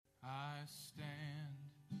stand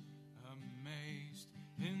amazed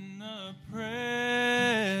in the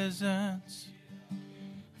presence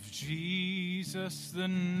of Jesus the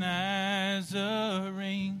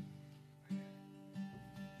Nazarene,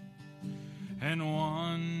 and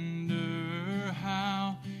wonder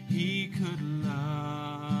how he could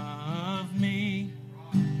love me,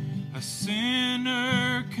 a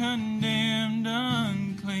sinner condemned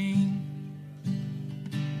unclean.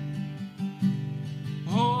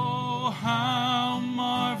 Oh, how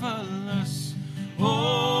marvelous,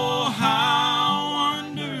 oh, how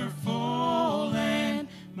wonderful, and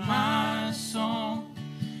my song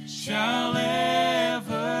shall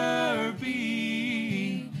ever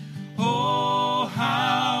be. Oh,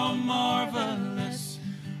 how marvelous,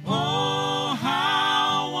 oh,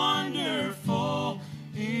 how wonderful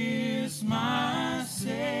is my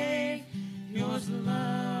Savior's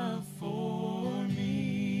love for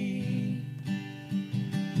me.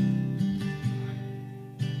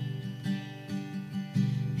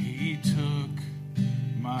 He took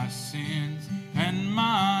my sins and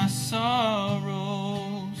my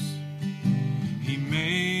sorrows. He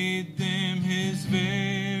made them his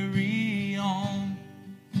very own.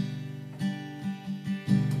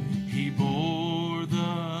 He bore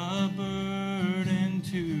the burden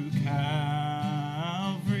to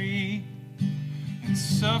Calvary and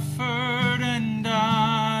suffered and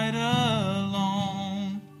died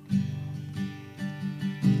alone.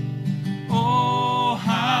 Oh,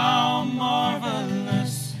 how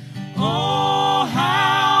marvelous, oh,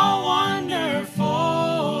 how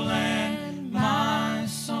wonderful, and my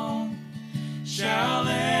song shall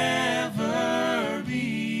ever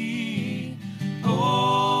be.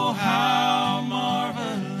 Oh, how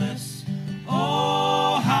marvelous,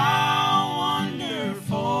 oh, how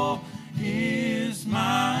wonderful is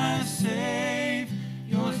my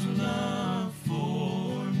Savior's love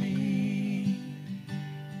for me.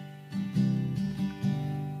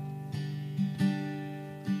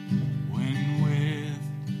 When with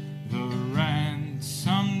the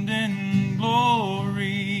ransomed in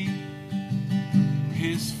glory,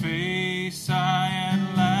 his face I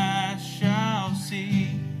at last shall see,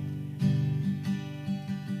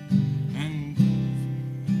 and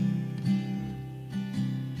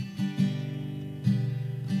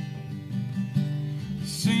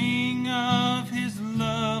sing of his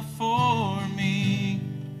love for me.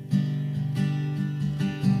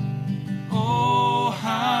 Oh,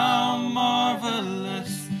 how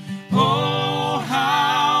marvelous, oh,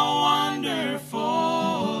 how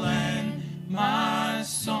wonderful, and my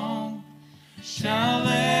song shall